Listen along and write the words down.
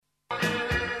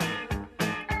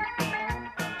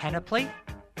panoply,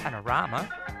 panorama,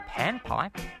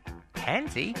 panpipe,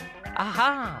 pansy,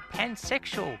 aha,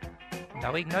 pansexual,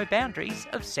 knowing no boundaries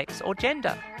of sex or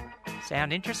gender.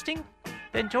 Sound interesting?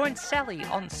 Then join Sally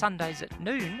on Sundays at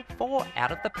noon for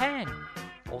Out of the Pan.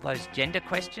 All those gender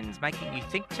questions making you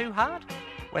think too hard?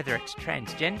 Whether it's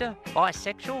transgender,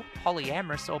 bisexual,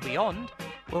 polyamorous or beyond,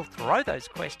 we'll throw those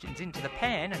questions into the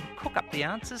pan and cook up the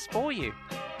answers for you.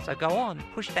 So go on,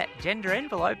 push that gender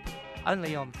envelope,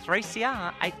 only on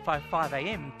 3CR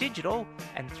 855am digital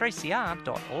and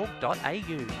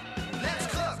 3cr.org.au. Let's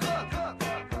cook, cook, cook, cook,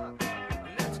 cook.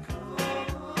 Let's cook,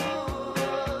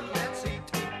 let's eat,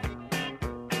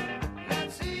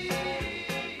 let's eat.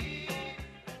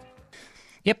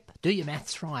 Yep, do your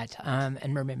maths right.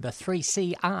 And remember,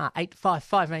 3CR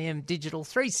 855am digital,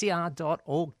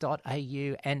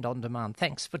 3cr.org.au and on demand.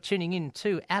 Thanks for tuning in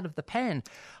to Out of the Pan.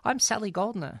 I'm Sally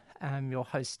Goldner, your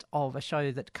host of a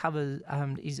show that covers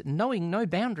is knowing no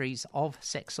boundaries of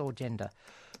sex or gender.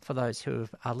 For those who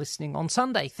are listening on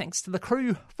Sunday, thanks to the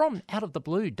crew from Out of the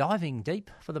Blue, diving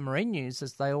deep for the marine news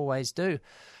as they always do.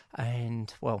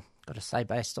 And, well, got to say,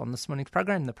 based on this morning's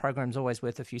program, the program's always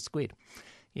worth a few squid.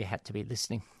 You had to be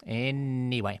listening.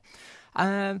 Anyway,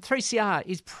 3CR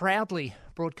is proudly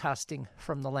broadcasting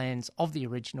from the lands of the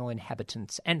original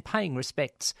inhabitants and paying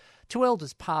respects to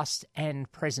elders past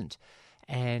and present,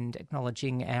 and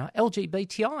acknowledging our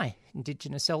LGBTI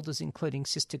Indigenous elders, including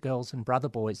sister girls and brother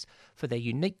boys, for their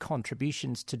unique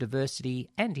contributions to diversity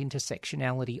and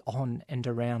intersectionality on and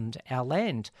around our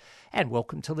land. And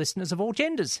welcome to listeners of all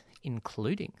genders,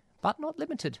 including, but not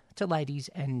limited to, ladies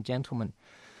and gentlemen.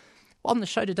 On the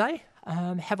show today,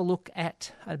 have a look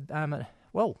at,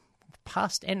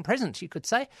 past and present, you could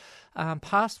say.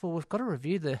 Past, well, we've got to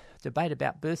review the debate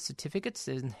about birth certificates.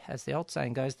 And as the old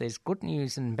saying goes, there's good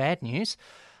news and bad news.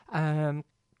 As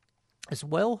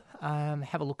well,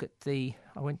 have a look at I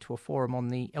went to a forum on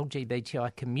the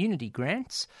LGBTI community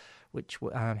grants, which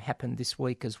happened this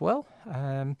week as well.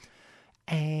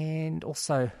 And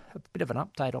also a bit of an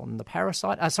update on the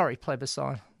plebiscite.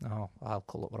 Oh, I'll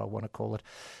call it what I want to call it.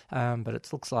 But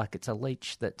it looks like it's a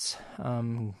leech that's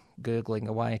gurgling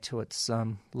away to its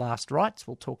last rites.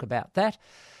 We'll talk about that.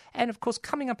 And, of course,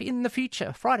 coming up in the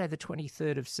future, Friday the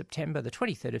 23rd of September,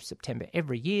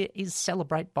 every year is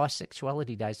Celebrate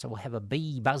Bisexuality Day. So we'll have a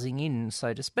bee buzzing in,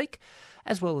 so to speak,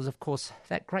 as well as, of course,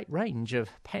 that great range of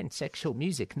pansexual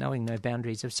music, knowing no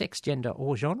boundaries of sex, gender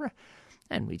or genre.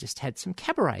 And we just had some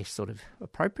cabaret, sort of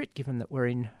appropriate, given that we're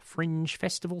in fringe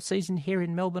festival season here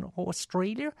in Melbourne,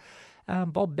 Australia.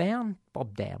 Bob Down,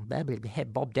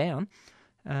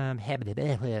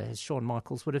 as Shawn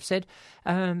Michaels would have said.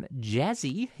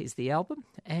 Jazzy is the album,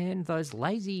 and those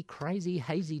lazy, crazy,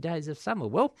 hazy days of summer.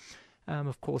 Well,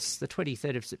 of course, the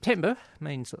 23rd of September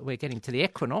means that we're getting to the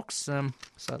equinox, so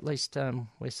at least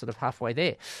we're sort of halfway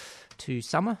there to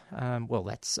summer. Well,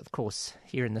 that's, of course,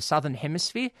 here in the southern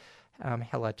hemisphere.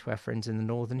 Hello to our friends in the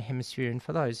Northern Hemisphere, and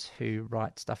for those who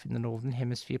write stuff in the Northern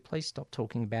Hemisphere, please stop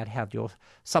talking about how your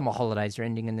summer holidays are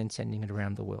ending and then sending it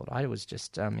around the world. I was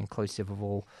just inclusive of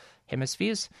all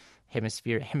hemispheres,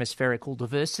 hemispherical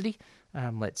diversity.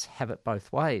 Let's have it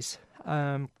both ways.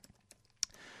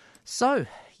 So,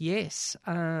 yes,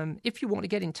 if you want to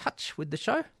get in touch with the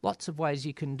show, lots of ways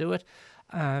you can do it.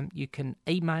 You can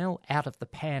email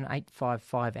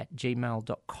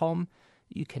outofthepan855@gmail.com.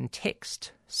 You can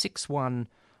text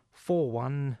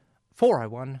 6141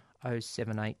 401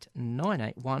 078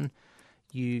 981.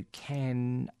 You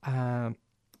can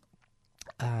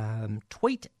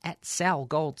tweet at Sal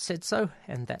Gold Said So,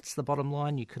 and that's the bottom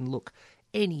line. You can look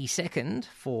any second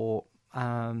for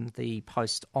the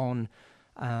post on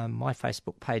my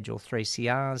Facebook page or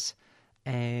 3CR's,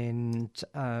 and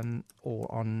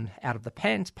or on Out of the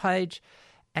Pans page,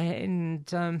 and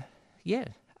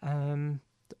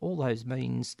all those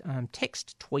means,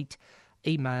 text, tweet,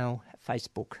 email,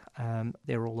 Facebook,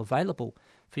 they're all available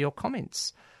for your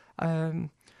comments.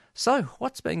 So,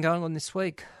 what's been going on this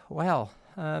week? Well,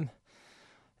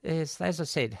 as I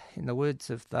said, in the words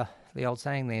of the old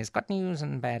saying, there's good news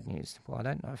and bad news. Well, I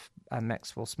don't know if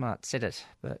Maxwell Smart said it,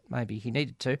 but maybe he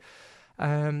needed to.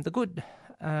 The good,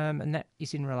 and that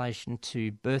is in relation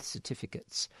to birth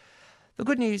certificates. The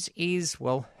good news is,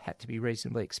 well, had to be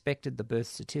reasonably expected, the birth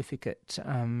certificate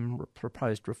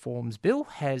proposed reforms bill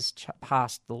has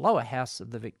passed the lower house of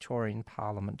the Victorian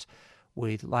Parliament,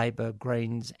 with Labor,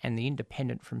 Greens and the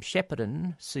independent from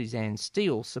Shepparton, Suzanne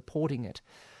Steele, supporting it.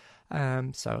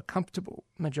 So a comfortable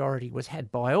majority was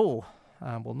had by all,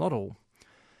 well, not all.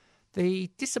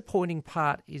 The disappointing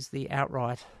part is the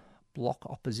outright bloc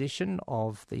opposition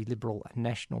of the Liberal and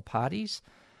National parties,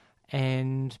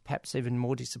 and perhaps even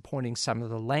more disappointing, some of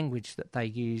the language that they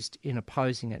used in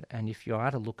opposing it. And if you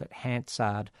are to look at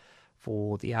Hansard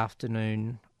for the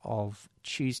afternoon of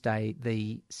Tuesday,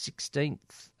 the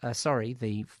 13th,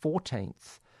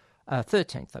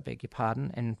 I beg your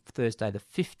pardon, and Thursday, the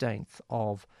 15th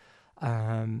of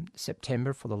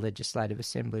September for the Legislative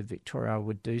Assembly of Victoria, I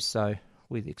would do so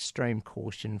with extreme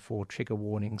caution for trigger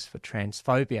warnings for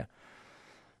transphobia.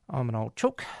 I'm an old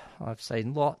chook. I've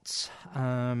seen lots,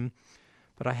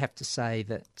 but I have to say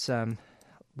that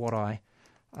what I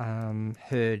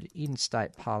heard in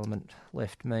State Parliament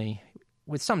left me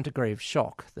with some degree of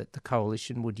shock that the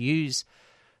Coalition would use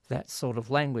that sort of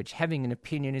language. Having an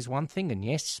opinion is one thing, and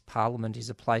yes, Parliament is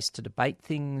a place to debate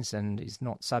things and is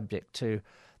not subject to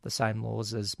the same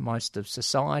laws as most of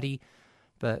society,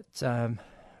 but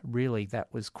really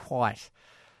that was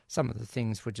some of the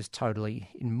things were just totally,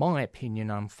 in my opinion,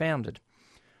 unfounded.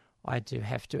 I do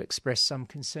have to express some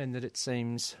concern that it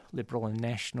seems Liberal and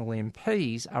National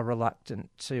MPs are reluctant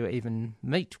to even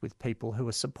meet with people who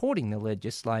are supporting the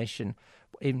legislation,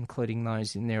 including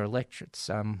those in their electorates.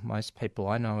 Most people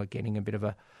I know are getting a bit of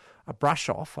a brush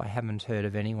off. I haven't heard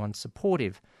of anyone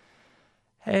supportive.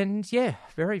 And yeah,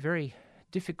 very, very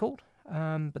difficult.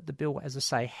 But the bill, as I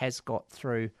say, has got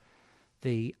through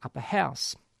the upper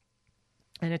house.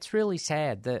 And it's really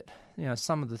sad that,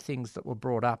 some of the things that were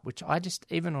brought up, which I just,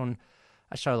 even on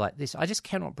a show like this, I just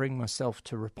cannot bring myself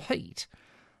to repeat.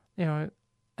 I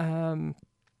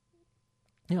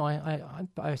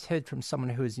heard from someone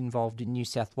who was involved in New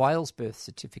South Wales birth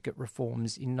certificate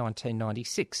reforms in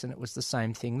 1996, and it was the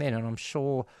same thing then. And I'm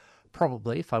sure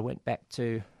probably if I went back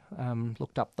to,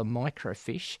 looked up the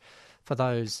microfiche, for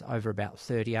those over about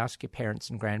 30, ask your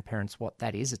parents and grandparents what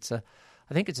that is.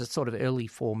 I think it's a sort of early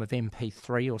form of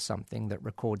MP3 or something that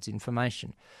records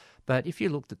information. But if you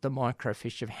looked at the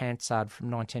microfiche of Hansard from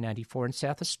 1984 in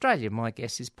South Australia, my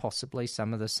guess is possibly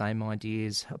some of the same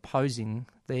ideas opposing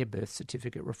their birth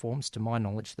certificate reforms. To my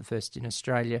knowledge, the first in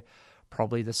Australia,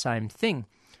 probably the same thing.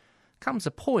 Comes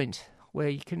a point where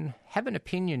you can have an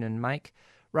opinion and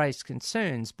raise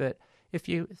concerns, but if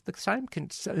the same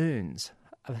concerns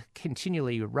are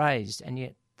continually raised and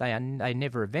yet they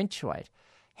never eventuate,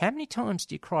 how many times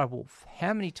do you cry wolf?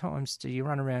 How many times do you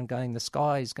run around going, the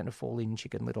sky is going to fall in,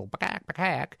 Chicken Little, bakak,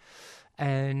 bakak,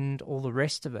 and all the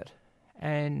rest of it?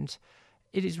 And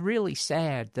it is really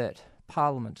sad that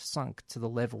Parliament sunk to the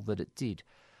level that it did.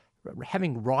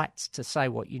 Having rights to say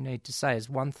what you need to say is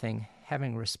one thing,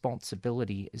 having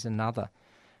responsibility is another.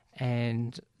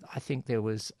 And I think there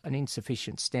was an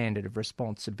insufficient standard of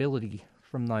responsibility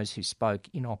from those who spoke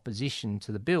in opposition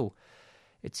to the bill.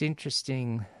 It's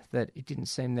interesting that it didn't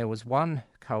seem there was one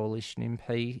Coalition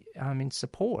MP in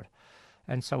support.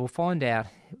 And so we'll find out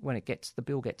when the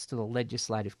bill gets to the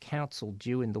Legislative Council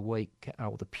due in the week,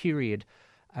 or the period,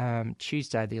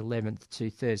 Tuesday the 11th to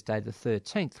Thursday the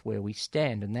 13th, where we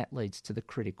stand, and that leads to the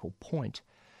critical point.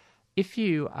 If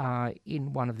you are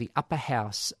in one of the upper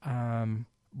house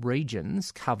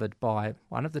regions covered by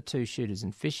one of the two Shooters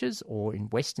and Fishers, or in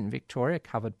Western Victoria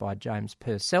covered by James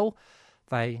Purcell,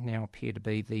 they now appear to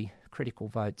be the critical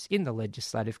votes in the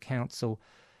Legislative Council.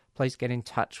 Please get in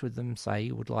touch with them, say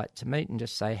you would like to meet, and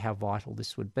just say how vital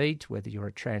this would be to whether you're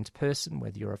a trans person,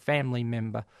 whether you're a family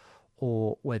member,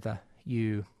 or whether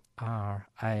you are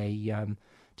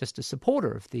just a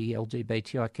supporter of the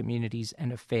LGBTI communities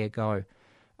and a fair go.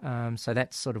 So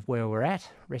that's sort of where we're at.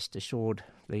 Rest assured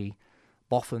the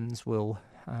boffins will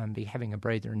be having a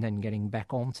breather and then getting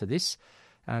back onto this.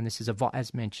 This is,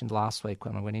 as mentioned last week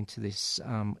when I went into this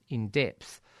in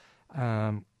depth,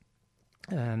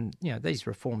 these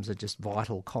reforms are just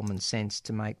vital common sense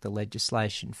to make the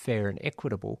legislation fair and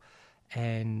equitable,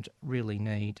 and really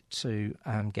need to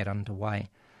get underway.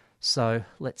 So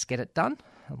let's get it done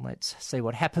and let's see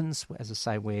what happens. As I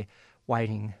say, we're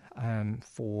waiting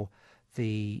for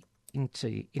the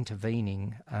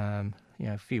intervening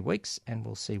few weeks, and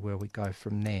we'll see where we go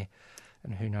from there.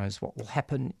 And who knows what will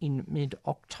happen in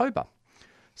mid-October.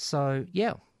 So,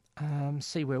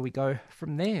 see where we go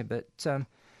from there. But,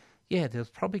 there's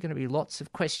probably going to be lots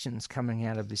of questions coming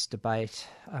out of this debate,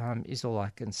 is all I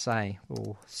can say.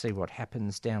 We'll see what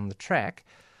happens down the track.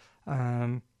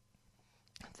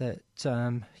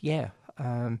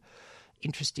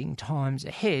 Interesting times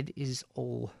ahead is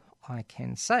all I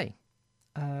can say.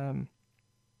 Let's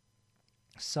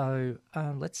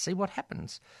see what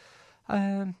happens.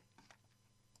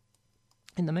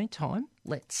 In the meantime,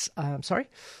 just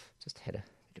had a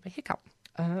bit of a hiccup.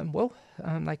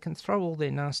 They can throw all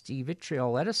their nasty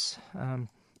vitriol at us,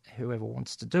 whoever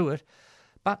wants to do it,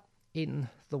 but in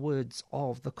the words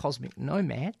of the Cosmic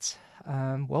Nomads,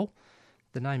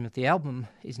 the name of the album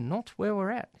is not where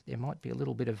we're at. There might be a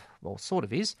little bit of, well, sort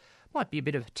of is, might be a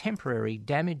bit of temporary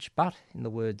damage, but in the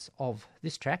words of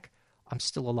this track, I'm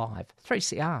still alive.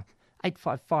 3CR,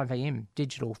 855 AM,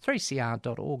 digital,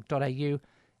 3cr.org.au,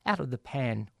 Out of the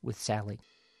Pan with Sally.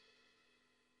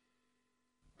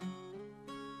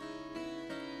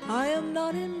 I am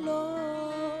not in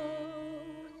love,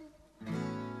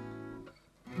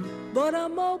 but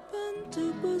I'm open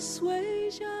to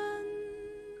persuasion,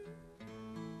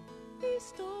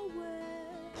 east or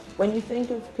west. When you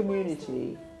think of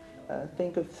community,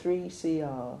 think of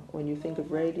 3CR. When you think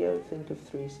of radio, think of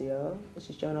 3CR.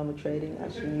 This is Joan Armour Trading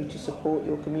asking you to support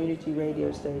your community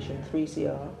radio station,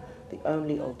 3CR, the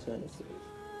only alternative.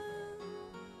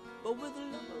 But with a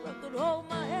love I could hold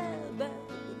my head back,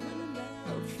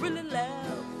 really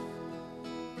laugh.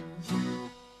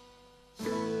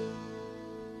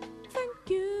 Thank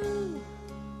you.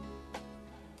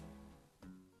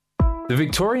 The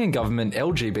Victorian Government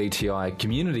LGBTI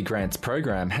Community Grants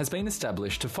Program has been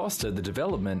established to foster the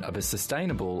development of a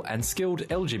sustainable and skilled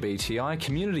LGBTI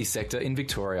community sector in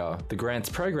Victoria. The grants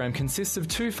program consists of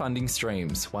two funding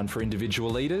streams, one for individual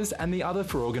leaders and the other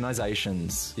for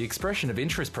organisations. The expression of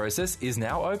interest process is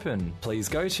now open. Please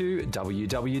go to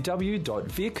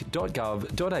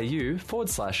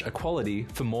www.vic.gov.au/equality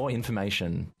for more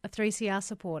information. A 3CR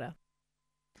supporter.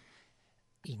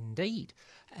 Indeed.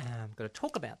 I'm going to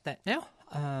talk about that now.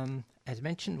 As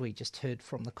mentioned, we just heard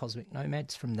from the Cosmic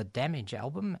Nomads from the Damage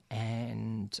album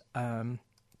and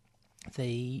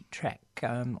the track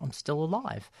I'm Still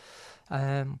Alive.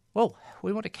 Well,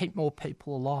 we want to keep more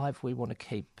people alive. We want to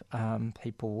keep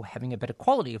people having a better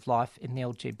quality of life in the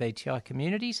LGBTI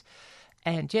communities.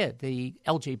 And yeah, the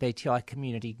LGBTI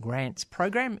Community Grants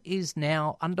Program is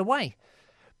now underway.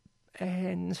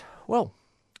 And, well,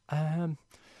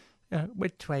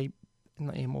 went to a, in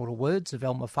the immortal words of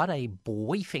Elmer Fudd, a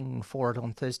briefing for it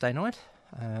on Thursday night,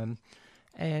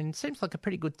 and seems like a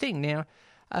pretty good thing. Now,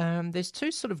 there's two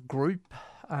sort of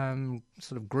groupings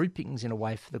in a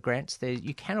way for the grants. There,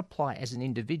 you can apply as an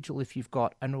individual if you've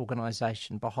got an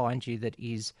organisation behind you that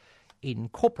is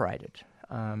incorporated.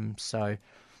 So,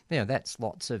 you know, that's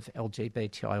lots of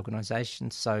LGBTI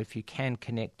organisations. So if you can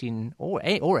connect in,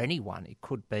 or anyone, it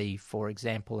could be, for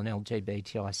example, an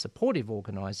LGBTI supportive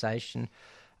organisation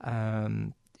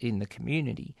in the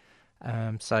community.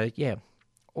 So, yeah,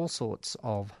 all sorts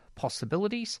of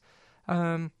possibilities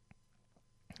for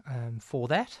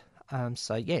that.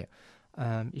 So, yeah,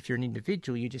 if you're an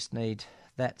individual, you just need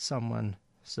that someone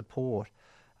support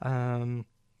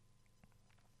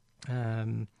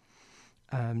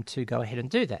to go ahead and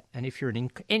do that. And if you're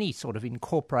in any sort of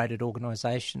incorporated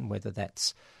organisation, whether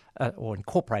that's or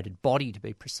incorporated body to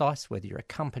be precise, whether you're a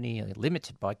company, a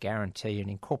limited by guarantee, an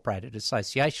incorporated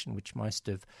association, which most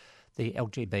of the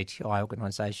LGBTI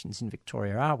organisations in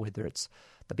Victoria are, whether it's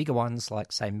the bigger ones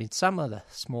like, say, Midsummer, the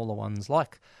smaller ones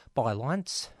like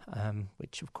Bylines,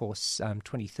 which, of course,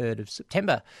 23rd of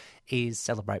September is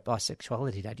Celebrate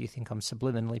Bisexuality Day. Do you think I'm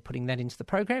subliminally putting that into the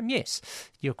program? Yes,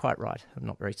 you're quite right. I'm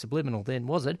not very subliminal then,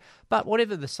 was it? But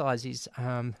whatever the size is,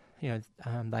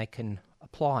 they can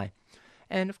apply.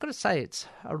 And I've got to say it's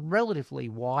a relatively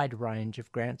wide range of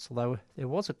grants, although there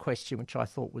was a question which I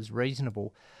thought was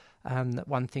reasonable. That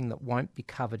one thing that won't be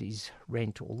covered is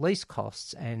rent or lease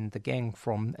costs, and the gang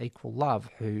from Equal Love,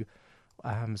 who,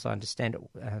 as I understand it,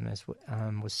 as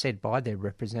was said by their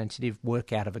representative,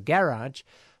 work out of a garage,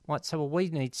 might say, well, we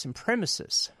need some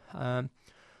premises.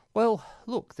 Well,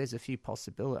 look, there's a few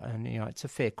possibilities, and it's a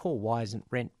fair call. Why isn't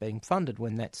rent being funded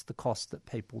when that's the cost that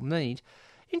people need?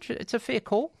 It's a fair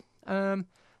call, but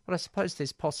I suppose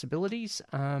there's possibilities.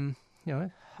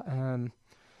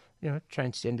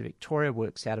 Transgender Victoria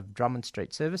works out of Drummond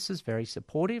Street Services, very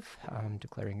supportive,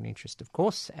 declaring an interest, of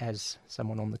course, as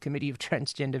someone on the committee of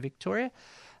Transgender Victoria.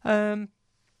 So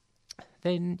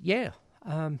there's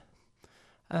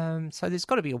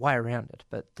got to be a way around it.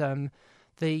 But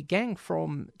the gang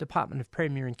from Department of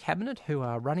Premier and Cabinet who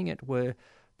are running it were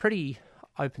pretty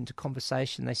open to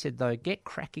conversation. They said, though, get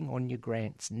cracking on your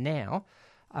grants now,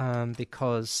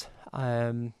 because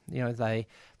they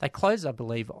close, I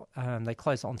believe,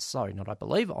 on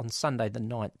Sunday the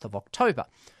 9th of October.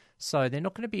 So they're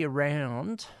not going to be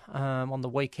around on the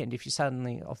weekend if you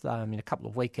suddenly, in a couple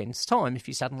of weekends' time, if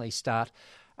you suddenly start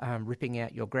ripping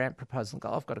out your grant proposal and go,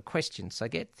 I've got a question. So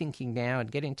get thinking now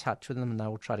and get in touch with them, and they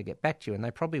will try to get back to you. And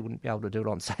they probably wouldn't be able to do it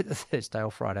on, say, the Thursday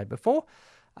or Friday before.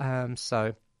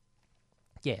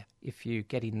 If you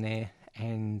get in there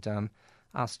and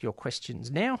ask your questions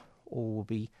now, all will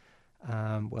be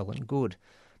well and good.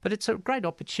 But it's a great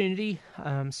opportunity. The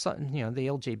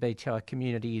LGBTI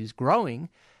community is growing,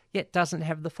 yet doesn't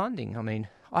have the funding. I mean,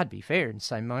 I'd be fair and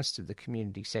say most of the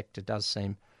community sector does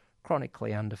seem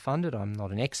chronically underfunded. I'm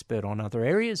not an expert on other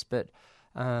areas, but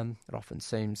it often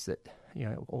seems that,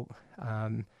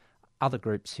 other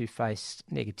groups who face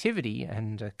negativity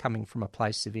and are coming from a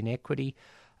place of inequity,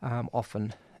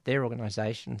 often their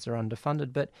organisations are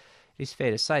underfunded. But it is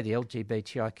fair to say the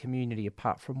LGBTI community,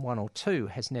 apart from one or two,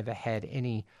 has never had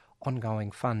any ongoing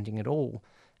funding at all.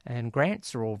 And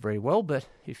grants are all very well, but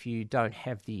if you don't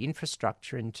have the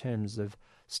infrastructure in terms of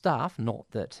staff, not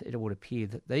that it would appear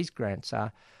that these grants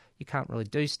are, you can't really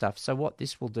do stuff. So what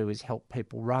this will do is help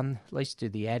people run, at least do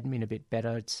the admin a bit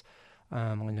better. It's,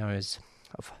 I know as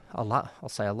I'll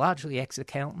say a largely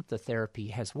ex-accountant, the therapy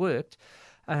has worked.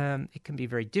 It can be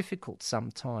very difficult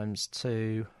sometimes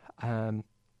to,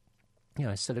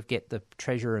 sort of get the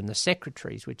treasurer and the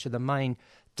secretaries, which are the main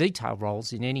detail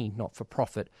roles in any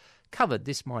not-for-profit, covered.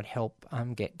 This might help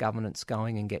get governance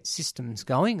going and get systems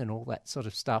going and all that sort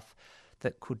of stuff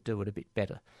that could do it a bit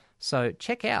better. So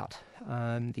check out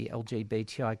the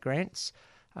LGBTI grants.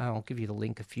 I'll give you the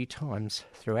link a few times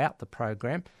throughout the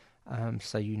program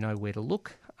so you know where to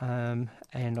look. And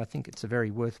I think it's a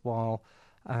very worthwhile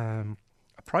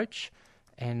approach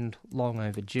and long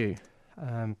overdue.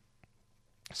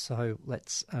 So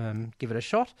let's give it a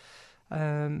shot.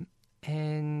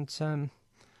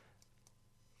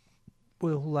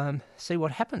 We'll see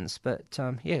what happens. But,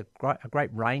 a great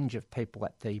range of people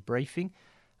at the briefing.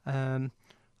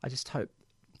 I just hope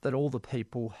that all the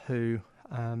people who,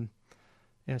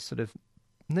 sort of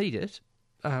need it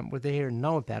were there and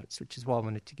know about it, which is why I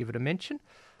wanted to give it a mention.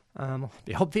 It'll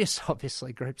be obvious.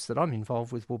 Obviously, groups that I'm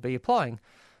involved with will be applying.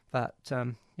 But,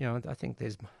 I think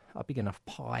there's a big enough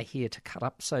pie here to cut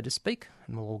up, so to speak,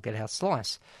 and we'll all get our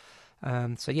slice.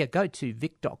 Go to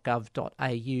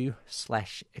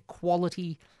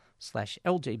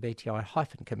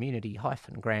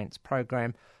vic.gov.au/equality/LGBTI-community-grants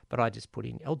program, but I just put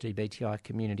in LGBTI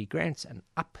community grants and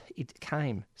up it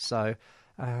came. So,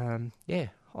 on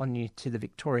you to the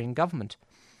Victorian government.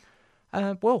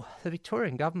 The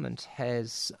Victorian government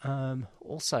has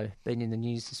also been in the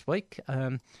news this week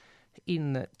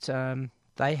in that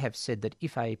they have said that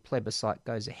if a plebiscite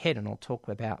goes ahead, and I'll talk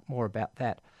more about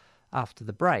that after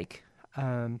the break,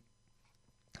 that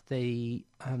they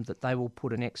will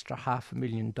put an extra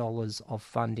 $500,000 of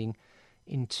funding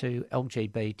into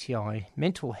LGBTI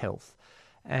mental health.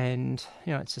 And,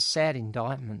 it's a sad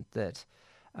indictment that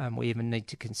we even need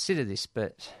to consider this,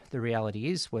 but the reality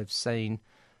is we've seen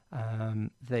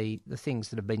the things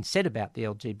that have been said about the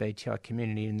LGBTI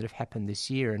community and that have happened this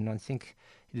year, and I think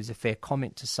it is a fair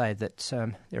comment to say that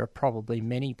there are probably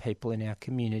many people in our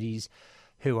communities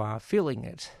who are feeling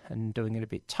it and doing it a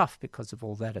bit tough because of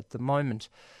all that at the moment.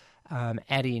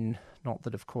 Add in, not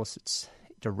that of course it's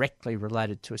directly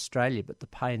related to Australia, but the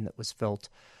pain that was felt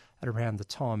at around the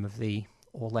time of the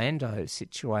Orlando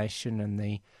situation and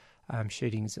the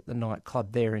shootings at the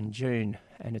nightclub there in June,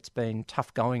 and it's been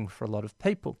tough going for a lot of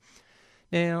people.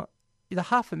 Now, the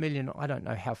 $500,000, I don't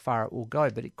know how far it will go,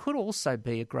 but it could also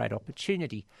be a great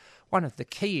opportunity. One of the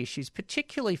key issues,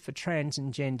 particularly for trans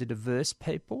and gender diverse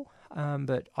people,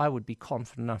 but I would be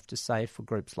confident enough to say for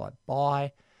groups like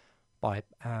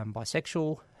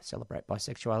bisexual, celebrate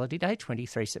Bisexuality Day,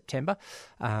 23 September.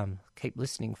 Keep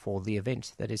listening for the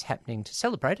event that is happening to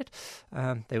celebrate it.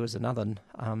 There was another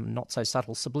not so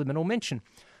subtle subliminal mention.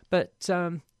 But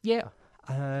bi,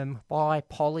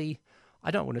 poly, I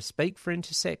don't want to speak for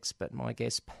intersex, but my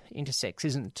guess intersex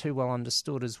isn't too well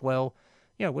understood as well.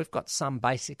 We've got some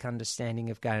basic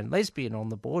understanding of gay and lesbian on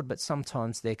the board, but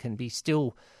sometimes there can be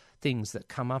still things that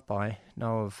come up. I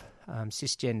know of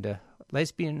cisgender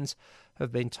lesbians who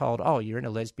have been told, oh, you're in a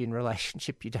lesbian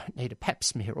relationship, you don't need a pap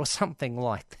smear or something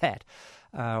like that,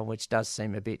 which does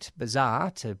seem a bit bizarre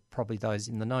to probably those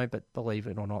in the know, but believe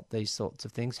it or not, these sorts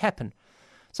of things happen.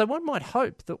 So one might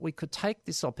hope that we could take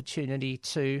this opportunity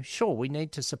to, sure, we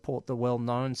need to support the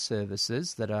well-known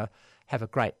services that have a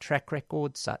great track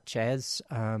record, such as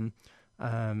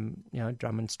Drummond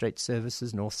Street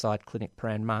Services, Northside Clinic,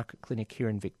 Prahran Market Clinic here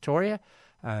in Victoria,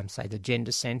 say the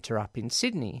Gender Centre up in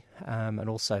Sydney, and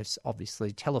also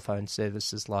obviously telephone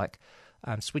services like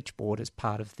Switchboard as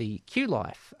part of the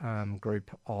QLife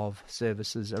group of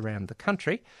services around the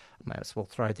country. I may as well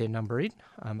throw their number in.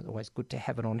 It's always good to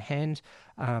have it on hand.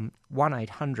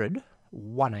 1800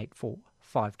 184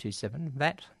 527.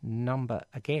 That number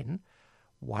again,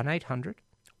 1800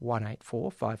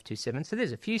 184 527. So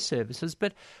there's a few services,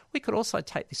 but we could also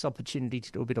take this opportunity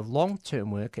to do a bit of long-term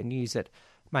work and use it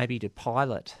maybe to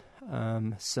pilot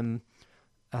some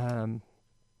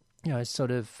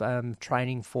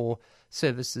training for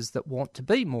services that want to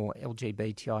be more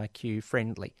LGBTIQ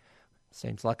friendly.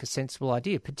 seems like a sensible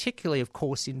idea, particularly, of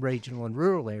course, in regional and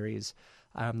rural areas.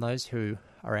 Those who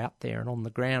are out there and on the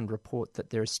ground report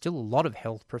that there are still a lot of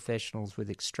health professionals with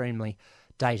extremely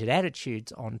dated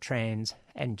attitudes on trans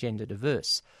and gender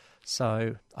diverse.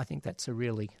 So I think that's a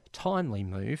really timely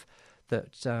move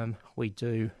that we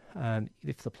do,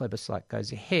 if the plebiscite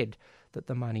goes ahead, that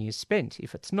the money is spent.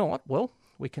 If it's not, well,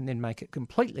 we can then make it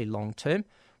completely long-term,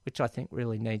 which I think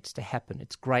really needs to happen.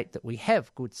 It's great that we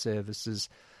have good services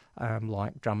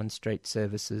like Drummond Street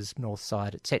Services,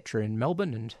 Northside, etc. in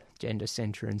Melbourne, and Gender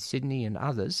Centre in Sydney and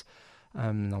others.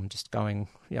 I'm just going,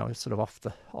 sort of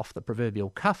off the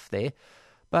proverbial cuff there.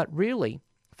 But really,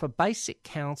 for basic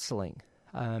counselling,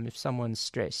 if someone's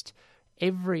stressed,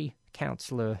 every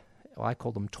counsellor, I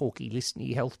call them talky,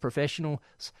 listening health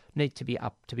professionals, need to be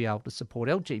up to be able to support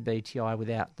LGBTI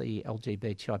without the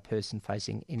LGBTI person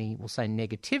facing any, we'll say,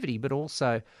 negativity, but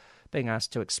also being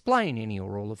asked to explain any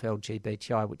or all of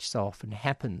LGBTI, which so often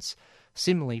happens.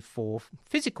 Similarly, for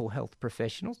physical health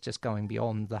professionals, just going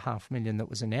beyond the 500,000 that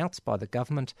was announced by the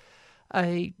government,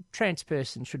 a trans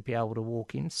person should be able to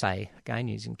walk in, say, again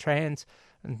using trans,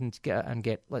 and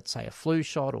get, let's say, a flu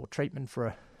shot or treatment for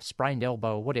a sprained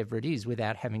elbow or whatever it is,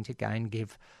 without having to again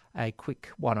give a quick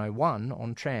 101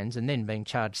 on trans and then being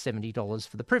charged $70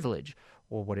 for the privilege,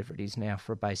 or whatever it is now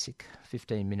for a basic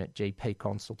 15-minute GP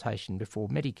consultation before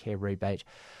Medicare rebate.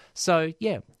 So,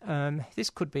 this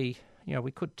could be,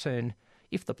 we could turn,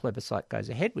 if the plebiscite goes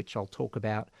ahead, which I'll talk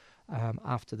about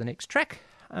after the next track,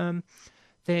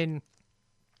 then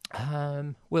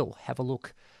we'll have a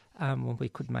look. We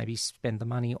could maybe spend the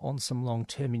money on some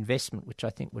long-term investment, which I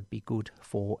think would be good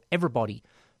for everybody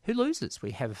who loses.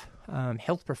 We have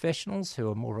health professionals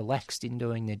who are more relaxed in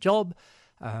doing their job,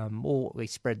 or we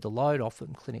spread the load.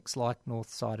 Often clinics like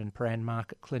Northside and Prahran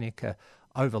Market Clinic are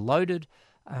overloaded,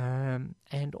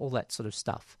 and all that sort of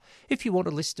stuff. If you want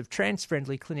a list of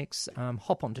trans-friendly clinics,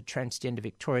 hop onto Transgender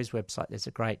Victoria's website. There's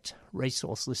a great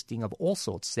resource listing of all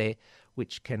sorts there,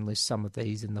 which can list some of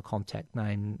these in the contact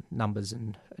name, numbers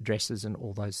and addresses and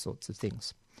all those sorts of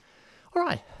things. All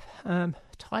right,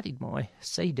 tidied my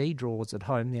CD drawers at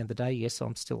home the other day. Yes,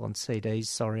 I'm still on CDs.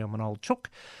 Sorry, I'm an old chook.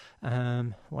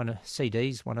 An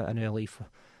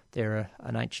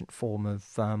ancient form of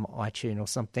iTunes or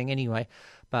something anyway,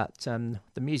 but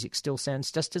the music still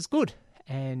sounds just as good,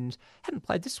 and haven't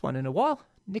played this one in a while.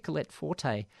 Nicolette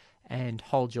Forte and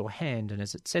Hold Your Hand, and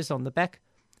as it says on the back,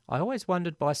 I always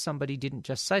wondered why somebody didn't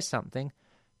just say something,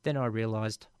 then I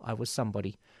realised I was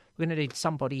somebody. We're going to need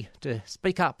somebody to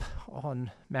speak up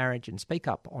on marriage and speak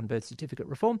up on birth certificate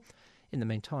reform. In the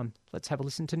meantime, let's have a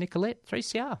listen to Nicolette,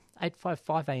 3CR,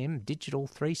 855 AM, digital,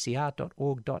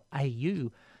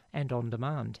 3cr.org.au, and on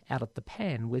demand, Out of the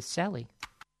Pan with Sally.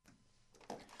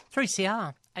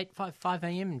 3CR, 855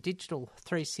 AM, digital,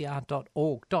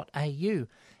 3cr.org.au,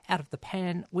 Out of the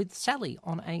Pan with Sally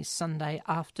on a Sunday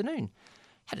afternoon.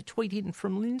 Had a tweet in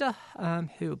from Linda,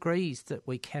 who agrees that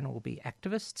we can all be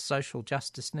activists. Social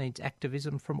justice needs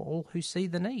activism from all who see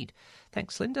the need.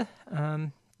 Thanks, Linda.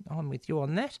 I'm with you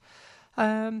on that.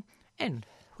 And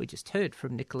we just heard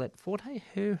from Nicolette Forte,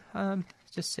 who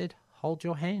just said, hold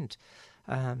your hand.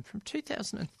 From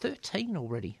 2013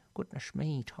 already. Goodness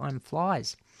me, time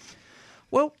flies.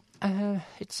 Well,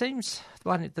 it seems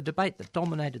the debate that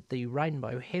dominated the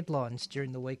rainbow headlines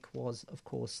during the week was, of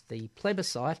course, the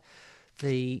plebiscite.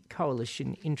 The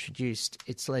Coalition introduced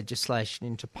its legislation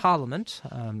into Parliament,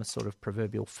 a sort of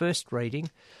proverbial first reading,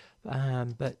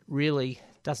 but really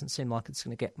doesn't seem like it's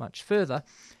going to get much further.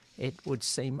 It would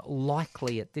seem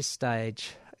likely at this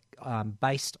stage,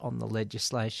 based on the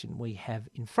legislation we have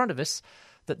in front of us,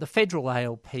 that the federal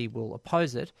ALP will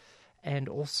oppose it, and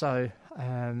also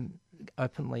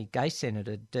openly gay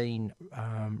Senator Dean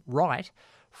Wright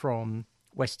from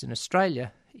Western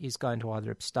Australia is going to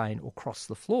either abstain or cross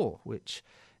the floor, which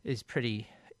is pretty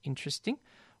interesting,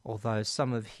 although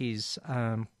some of his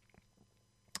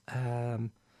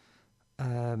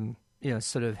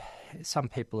some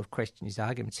people have questioned his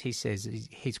arguments. He says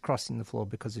he's crossing the floor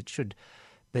because it should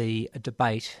be a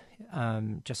debate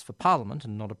just for Parliament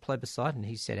and not a plebiscite, and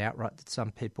he said outright that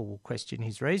some people will question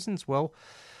his reasons. Well,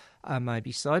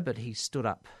 maybe so, but he stood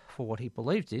up for what he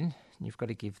believed in, and you've got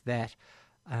to give that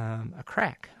a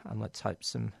crack, and let's hope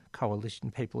some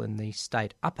coalition people in the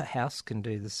state upper house can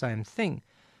do the same thing.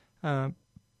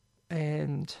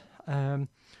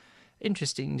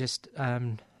 Interesting, just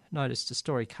noticed a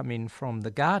story come in from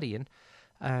The Guardian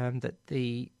that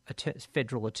the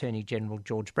Federal Attorney General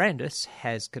George Brandis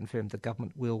has confirmed the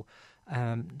government will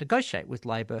negotiate with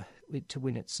Labor to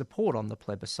win its support on the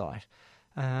plebiscite.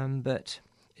 But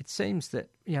it seems that,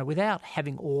 without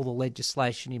having all the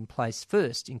legislation in place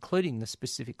first, including the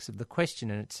specifics of the question,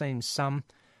 and it seems some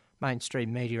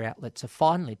mainstream media outlets are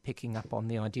finally picking up on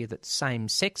the idea that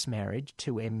same-sex marriage,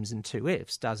 two M's and two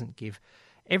F's, doesn't give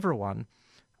everyone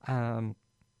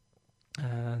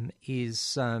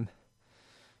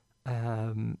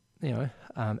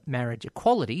marriage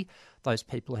equality. Those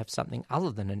people have something other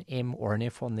than an M or an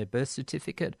F on their birth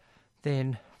certificate,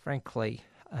 then frankly,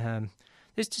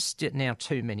 there's just now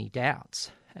too many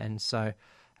doubts. And so,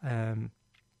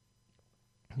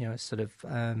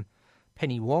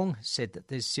 Penny Wong said that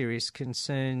there's serious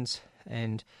concerns,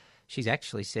 and she's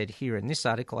actually said here in this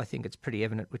article, I think it's pretty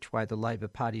evident which way the Labor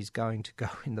Party is going to go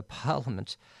in the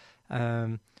Parliament.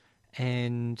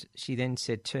 And she then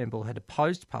said Turnbull had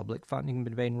opposed public funding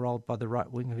but had been rolled by the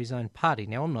right wing of his own party.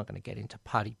 Now, I'm not going to get into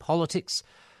party politics.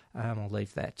 I'll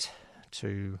leave that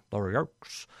to Laurie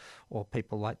Oakes or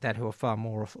people like that who are far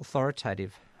more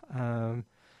authoritative.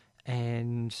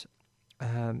 It's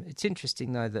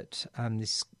interesting, though, that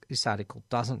this article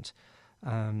doesn't,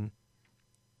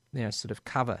 sort of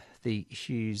cover the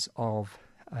issues of,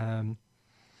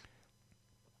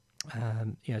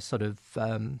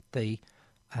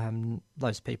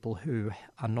 those people who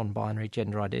are non-binary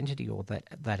gender identity, or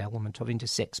that element of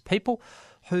intersex people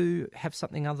who have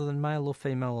something other than male or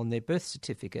female on their birth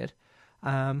certificate.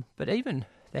 But even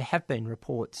there have been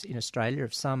reports in Australia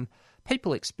of some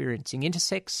people experiencing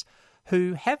intersex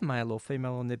who have male or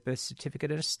female on their birth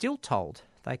certificate and are still told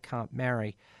they can't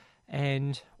marry.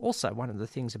 And also one of the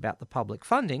things about the public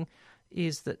funding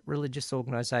is that religious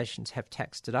organisations have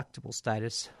tax-deductible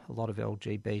status. A lot of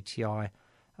LGBTI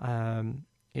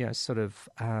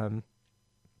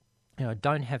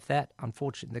don't have that.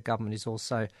 Unfortunately, the government is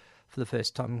also, for the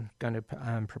first time, going to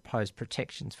propose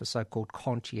protections for so-called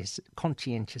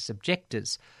conscientious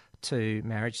objectors to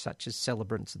marriage, such as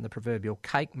celebrants and the proverbial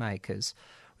cake makers,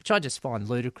 which I just find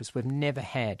ludicrous. We've never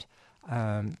had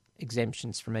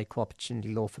exemptions from equal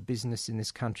opportunity law for business in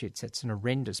this country. It sets an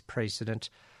horrendous precedent,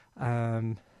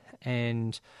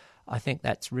 and I think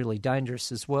that's really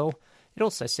dangerous as well. It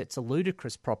also sets a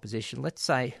ludicrous proposition. Let's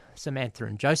say Samantha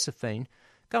and Josephine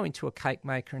go into a cake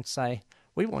maker and say,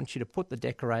 we want you to put the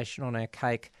decoration on our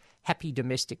cake, Happy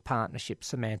Domestic Partnership,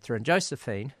 Samantha and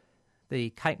Josephine.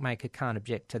 The cake maker can't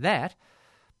object to that,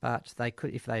 but they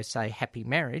could, if they say happy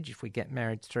marriage, if we get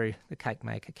married through, the cake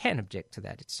maker can object to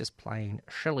that. It's just plain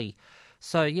silly.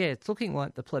 So, yeah, it's looking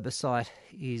like the plebiscite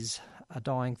is a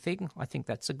dying thing. I think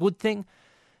that's a good thing.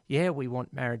 Yeah, we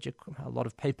want marriage. A lot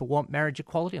of people want marriage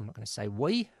equality. I'm not going to say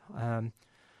we.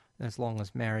 As long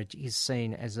as marriage is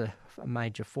seen as a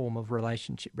major form of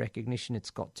relationship recognition, it's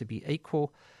got to be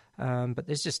equal. But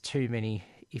there's just too many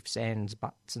ifs, ands,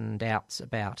 buts and doubts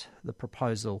about the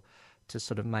proposal to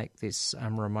sort of make this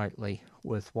remotely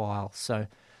worthwhile. So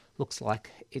looks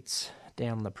like it's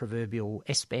down the proverbial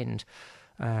S-bend,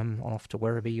 off to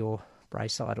Werribee or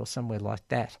Braeside or somewhere like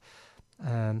that.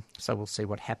 So we'll see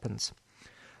what happens.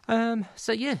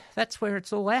 So yeah, that's where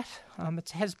it's all at.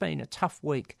 It has been a tough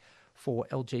week for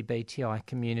LGBTI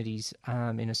communities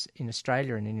in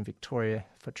Australia and in Victoria,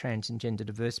 for trans and gender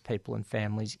diverse people and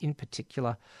families in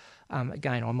particular.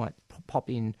 Again, I might pop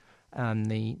in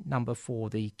the number for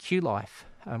the QLife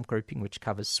grouping, which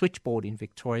covers Switchboard in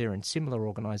Victoria and similar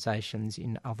organisations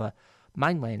in other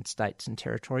mainland states and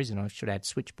territories, and I should add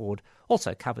Switchboard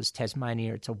also covers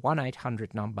Tasmania. It's a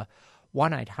 1-800 number,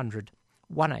 1-800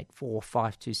 184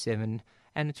 527,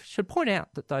 and it should point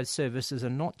out that those services are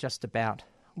not just about,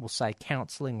 we'll say,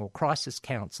 counselling or crisis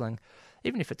counselling.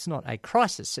 Even if it's not a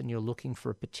crisis and you're looking for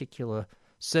a particular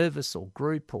service or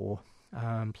group or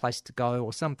place to go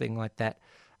or something like that,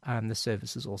 the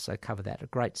services also cover that. A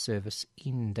great service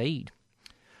indeed.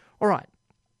 All right,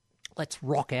 let's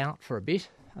rock out for a bit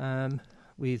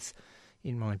with,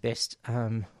 in my best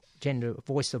gender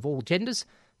voice of all genders,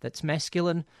 that's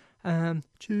masculine,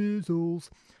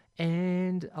 Chisels,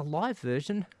 and a live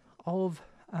version of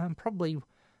probably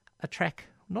a track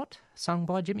not sung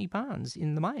by Jimmy Barnes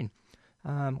in the main.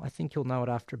 I think you'll know it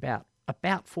after about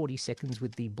 40 seconds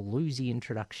with the bluesy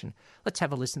introduction. Let's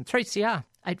have a listen. 3CR,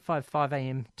 855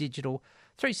 AM digital,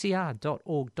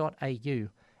 3cr.org.au.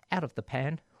 Out of the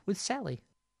Pan with Sally.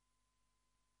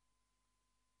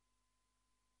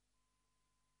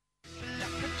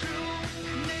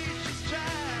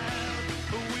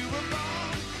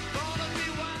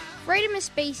 Freedom of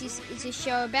Species is a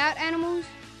show about animals,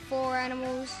 for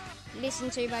animals,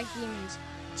 listened to by humans.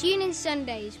 Tune in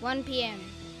Sundays, 1 p.m.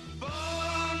 Born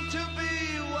to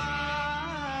be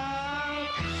wild.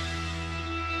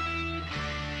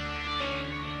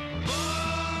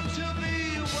 Born to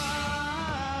be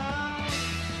wild.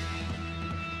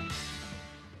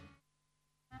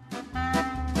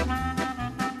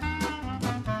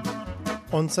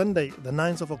 On Sunday, the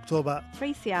 9th of October,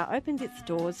 3CR opens its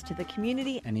doors to the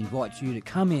community and invites you to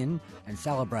come in and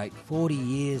celebrate 40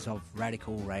 years of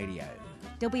radical radio.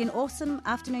 There'll be an awesome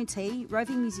afternoon tea,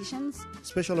 roving musicians,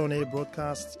 special on-air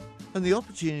broadcasts, and the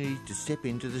opportunity to step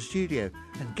into the studio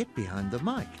and get behind the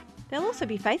mic. There'll also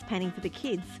be face painting for the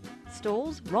kids,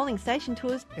 stalls, rolling station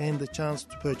tours, and the chance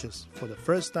to purchase, for the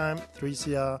first time,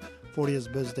 3CR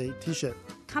 40th birthday t-shirt.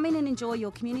 Come in and enjoy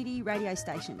your community radio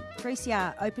station.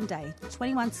 3CR Open Day,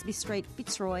 21 Smith Street,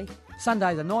 Fitzroy.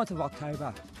 Sunday the 9th of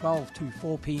October, 12 to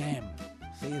 4 p.m.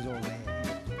 See you all there.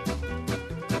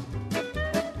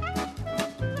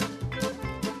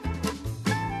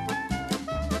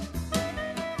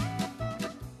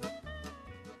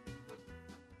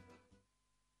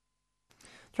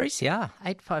 .3CR,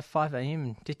 855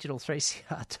 AM,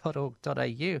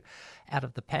 digital3cr.org.au, Out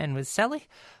of the Pan with Sally.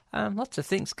 Lots of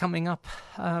things coming up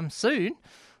soon.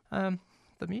 The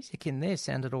music in there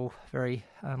sounded all very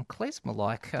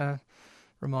klezmer-like.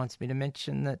 Reminds me to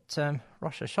mention that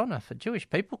Rosh Hashanah for Jewish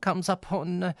people comes up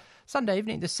on Sunday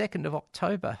evening, the 2nd of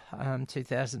October,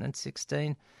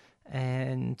 2016.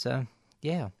 And,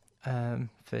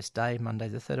 first day, Monday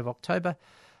the 3rd of October.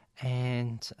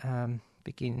 And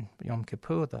begin Yom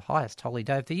Kippur, the highest holy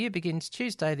day of the year, begins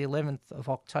Tuesday the 11th of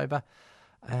October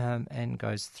and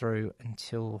goes through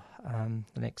until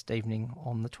the next evening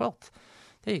on the 12th.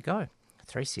 There you go.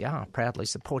 3CR, proudly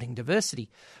supporting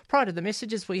diversity. Prior to the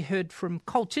messages, we heard from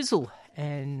Cole Chisel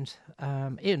and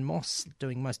Ian Moss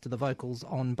doing most of the vocals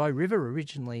on Bow River,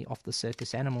 originally off the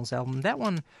Circus Animals album. That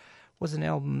one was an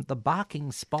album, The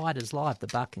Barking Spiders Live. The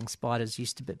Barking Spiders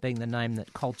used to be being the name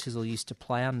that Cole Chisel used to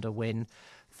play under when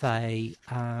they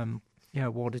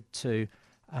wanted to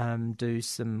do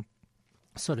some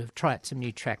sort of try out some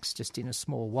new tracks just in a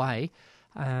small way.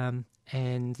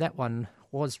 And that one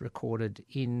was recorded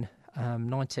in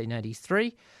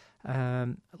 1983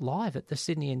 live at the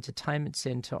Sydney Entertainment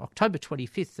Centre, October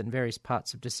 25th and various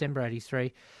parts of December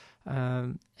 83.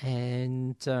 Also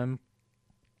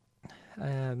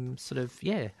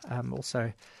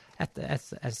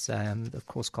as of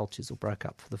course Cole Chisel broke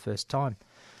up for the first time.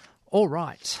 All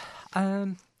right.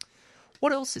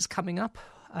 What else is coming up?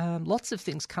 Lots of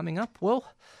things coming up. Well,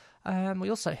 we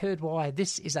also heard why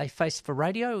this is a face for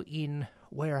radio in,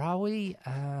 where are we?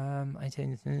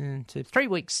 3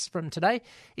 weeks from today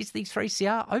is the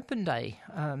 3CR Open Day.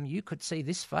 You could see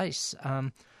this face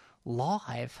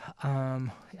live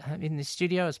in the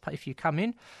studio if you come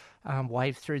in,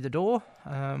 wave through the door.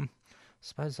 I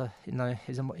suppose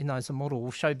in those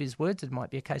immortal showbiz words, it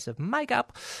might be a case of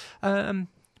makeup.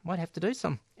 Might have to do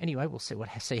some. Anyway, we'll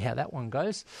see how that one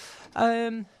goes.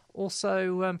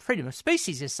 Also, freedom of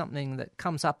species is something that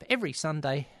comes up every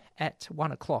Sunday at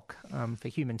 1 o'clock for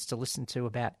humans to listen to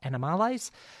about animales.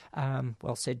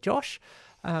 Well said, Josh.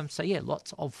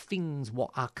 Lots of things what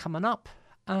are coming up.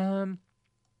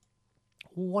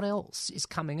 What else is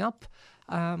coming up?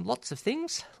 Lots of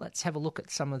things. Let's have a look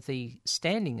at some of the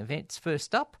standing events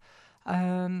first up.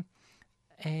 And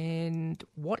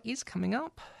what is coming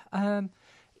up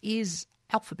is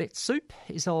Alphabet Soup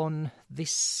is on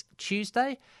this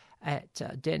Tuesday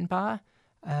at Denbar.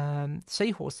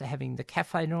 Seahorse are having the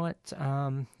cafe night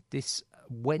this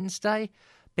Wednesday.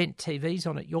 Bent TV's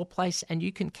on at your place, and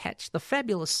you can catch the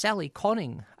fabulous Sally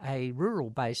Conning, a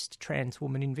rural-based trans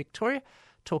woman in Victoria,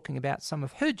 talking about some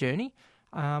of her journey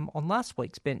on last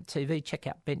week's Bent TV. Check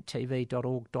out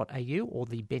benttv.org.au or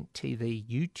the Bent TV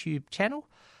YouTube channel.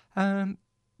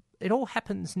 It all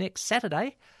happens next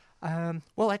Saturday.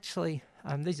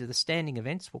 These are the standing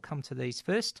events. We'll come to these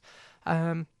first.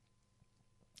 The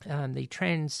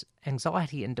Trans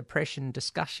Anxiety and Depression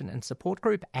Discussion and Support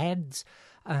Group, ADS,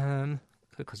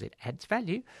 because it adds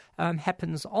value,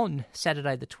 happens on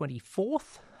Saturday the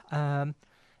 24th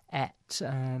at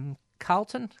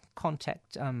Carlton.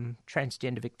 Contact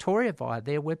Transgender Victoria via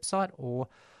their website or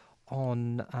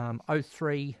on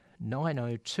 03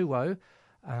 9020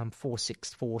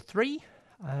 4643.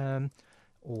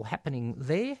 All happening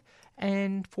there.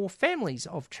 And for families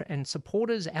of and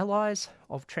supporters, allies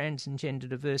of trans and gender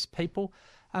diverse people,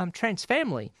 Trans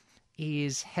Family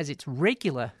has its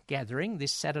regular gathering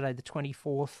this Saturday the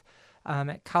 24th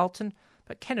at Carlton,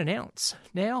 but can announce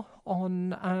now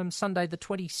on Sunday the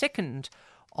 22nd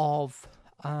of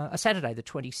Saturday the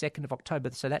 22nd of October.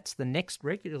 So that's the next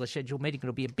regular scheduled meeting.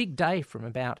 It'll be a big day from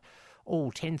about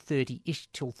 10:30-ish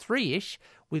till 3-ish,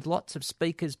 with lots of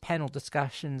speakers, panel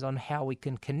discussions on how we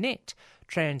can connect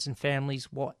trans and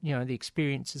families, what, the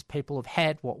experiences people have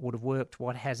had, what would have worked,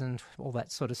 what hasn't, all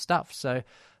that sort of stuff. So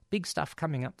big stuff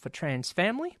coming up for Trans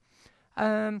Family.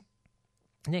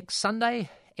 Next Sunday,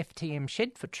 FTM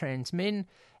Shed for trans men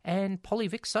and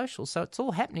Polyvic Social. So it's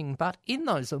all happening. But in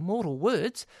those immortal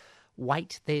words,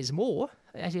 wait, there's more.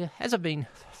 As I've been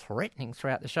threatening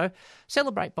throughout the show,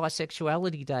 Celebrate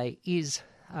Bisexuality Day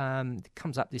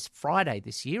comes up this Friday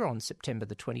this year on September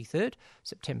the 23rd.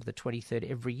 September the 23rd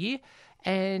every year.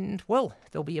 And, well,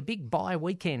 there'll be a big bi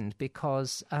weekend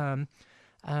because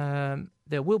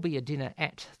there will be a dinner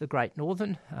at the Great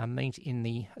Northern, meet in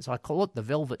the, as I call it, the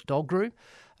Velvet Dog Room.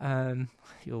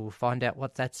 You'll find out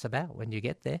what that's about when you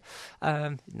get there.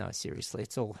 No, seriously,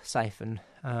 it's all safe and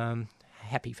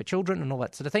happy for children and all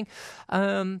that sort of thing.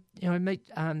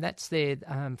 That's there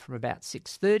from about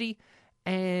 6:30,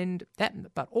 and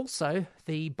but also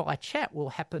the Bi Chat will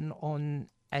happen on,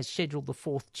 as scheduled, the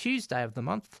fourth Tuesday of the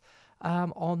month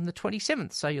on the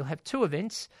 27th. So you'll have two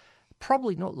events.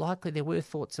 Probably not likely. There were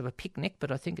thoughts of a picnic,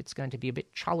 but I think it's going to be a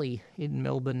bit chilly in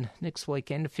Melbourne next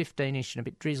weekend, 15-ish and a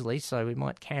bit drizzly, so we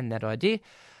might can that idea.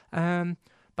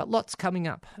 But lots coming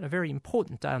up. A very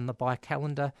important day on the Bi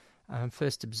calendar,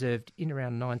 first observed in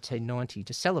around 1990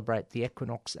 to celebrate the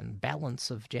equinox and balance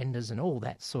of genders and all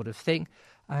that sort of thing.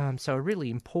 So a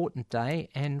really important day,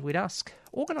 and we'd ask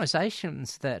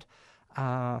organisations that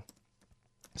are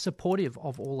supportive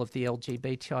of all of the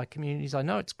LGBTI communities. I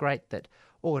know it's great that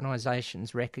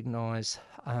organisations recognise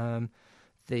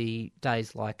the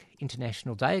days like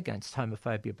International Day Against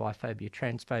Homophobia, Biphobia,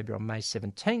 Transphobia on May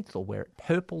 17th, or Wear It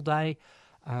Purple Day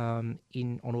on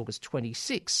August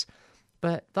 26th.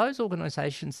 But those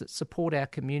organisations that support our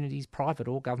communities, private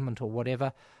or government or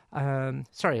whatever,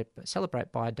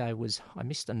 Celebrate Bi Day was, I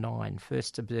missed a 9,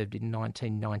 first observed in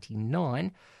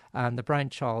 1999, the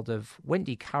brainchild of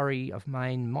Wendy Curry of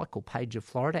Maine, Michael Page of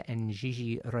Florida, and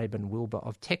Gigi Reben-Wilbur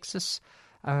of Texas.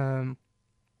 And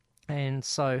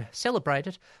so celebrate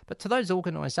it. But to those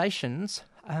organisations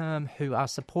who are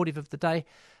supportive of the day,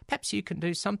 perhaps you can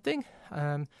do something.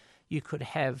 You could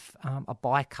have a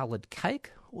bi-coloured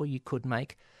cake, or you could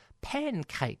make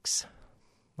pancakes.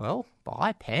 Well,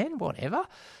 pan, whatever.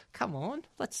 Come on,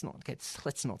 let's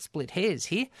not split hairs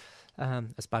here,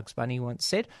 as Bugs Bunny once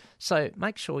said. So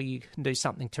make sure you can do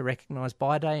something to recognise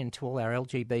Bi Day, and to all our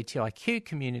LGBTIQ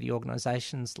community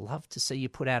organisations, love to see you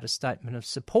put out a statement of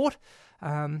support.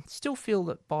 Still feel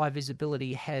that bi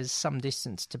visibility has some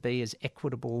distance to be as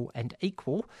equitable and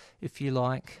equal, if you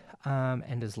like,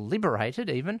 and as liberated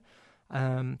even,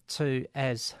 to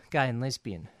as gay and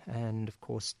lesbian, and of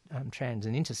course trans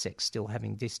and intersex still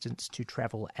having distance to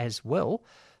travel as well.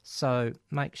 So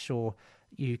make sure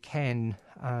you can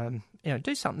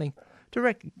do something to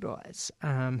recognise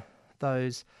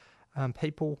those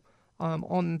people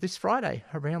on this Friday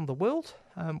around the world.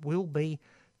 We'll be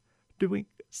doing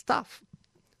stuff.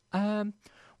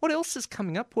 What else is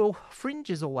coming up? Well, Fringe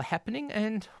is all happening,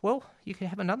 and, well, you can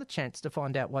have another chance to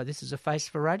find out why this is a face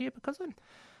for radio, because I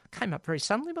came up very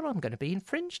suddenly, but I'm going to be in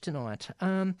Fringe tonight.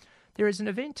 There is an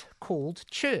event called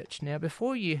Church. Now,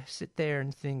 before you sit there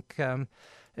and think,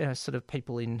 sort of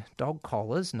people in dog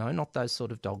collars, no, not those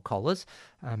sort of dog collars,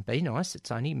 be nice,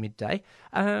 it's only midday.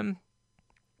 The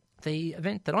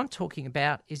event that I'm talking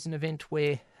about is an event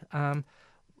where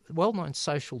well-known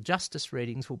social justice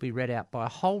readings will be read out by a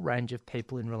whole range of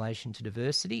people in relation to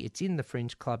diversity. It's in the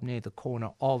Fringe Club near the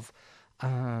corner of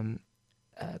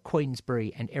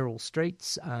Queensbury and Errol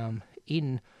Streets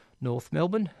in North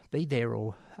Melbourne. Be there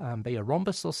or be a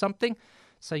rhombus or something.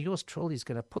 So yours truly is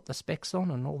going to put the specs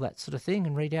on and all that sort of thing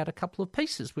and read out a couple of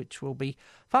pieces, which will be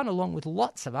fun, along with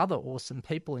lots of other awesome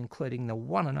people, including the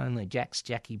one and only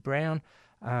Jackie Brown,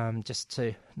 just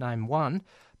to name one.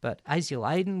 But Aziel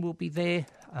Aiden will be there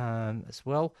as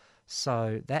well.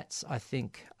 So that's, I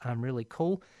think, really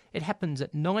cool. It happens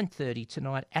at 9:30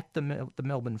 tonight at the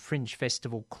Melbourne Fringe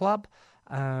Festival Club.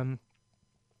 So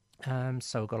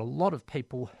we've got a lot of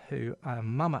people who...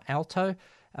 Mama Alto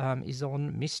is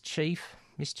on,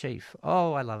 Mischief.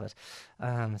 Oh, I love it,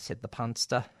 said the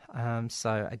punster.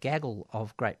 So a gaggle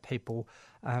of great people,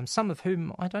 some of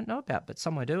whom I don't know about, but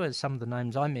some I do, as some of the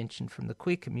names I mentioned from the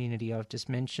queer community I've just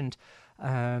mentioned.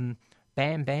 Bam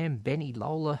Bam, Benny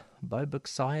Lola, Bobuk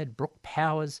Syed, Brooke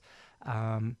Powers,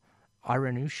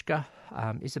 Iranushka,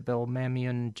 Isabel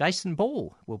Mamian, Jason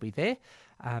Ball will be there,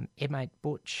 M8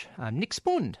 Butch, Nick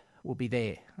Spund will be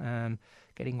there,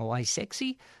 getting away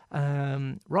sexy,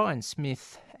 Ryan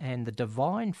Smith and the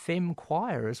Divine Femme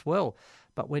Choir as well.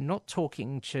 But we're not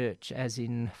talking church as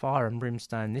in fire and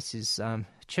brimstone. This is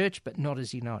church, but not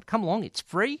as you know it. Come along, it's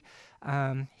free.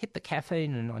 Hit the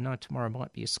caffeine, and I know tomorrow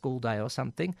might be a school day or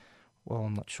something. Well,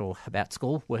 I'm not sure about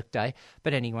school, work day.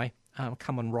 But anyway,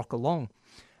 come and rock along.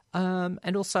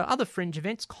 And also other Fringe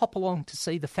events. Hop along to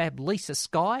see the fab Lisa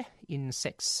Sky in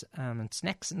Sex and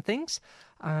Snacks and Things.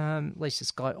 Lisa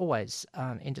Sky, always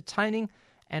entertaining.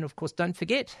 And, of course, don't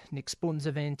forget Nick Spun's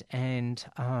event and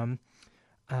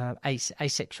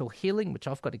Asexual Healing, which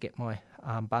I've got to get my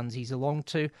bunsies along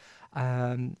to.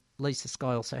 Lisa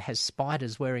Sky also has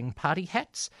spiders wearing party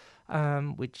hats,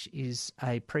 which is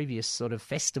a previous sort of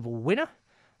festival winner.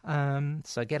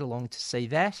 So get along to see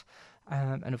that.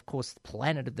 And, of course, the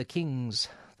Planet of the Kings,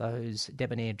 those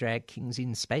debonair drag kings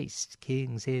in space,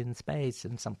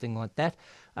 and something like that.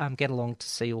 Get along to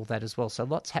see all that as well. So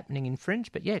lots happening in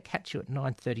Fringe. But, yeah, catch you at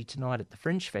 9:30 tonight at the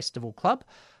Fringe Festival Club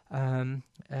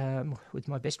with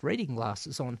my best reading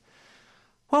glasses on.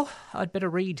 Well, I'd better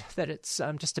read that it's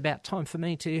just about time for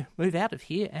me to move out of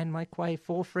here and make way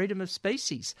for freedom of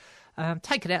species.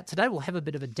 Take it out today. We'll have a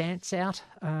bit of a dance out.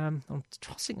 I'm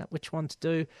tossing up which one to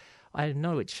do. I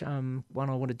know which one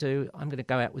I want to do. I'm going to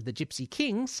go out with the Gypsy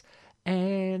Kings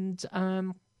and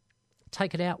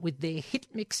take it out with their Hit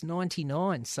Mix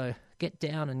 99. So get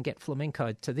down and get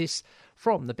flamenco to this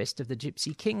from the best of the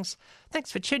Gypsy Kings.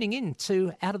 Thanks for tuning in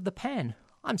to Out of the Pan.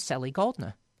 I'm Sally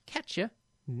Goldner. Catch you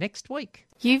next week.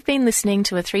 You've been listening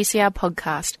to a 3CR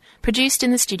podcast produced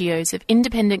in the studios of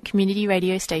independent community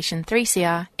radio station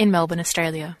 3CR in Melbourne,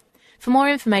 Australia. For more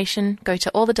information, go to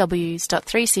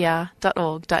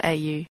allthews.3cr.org.au.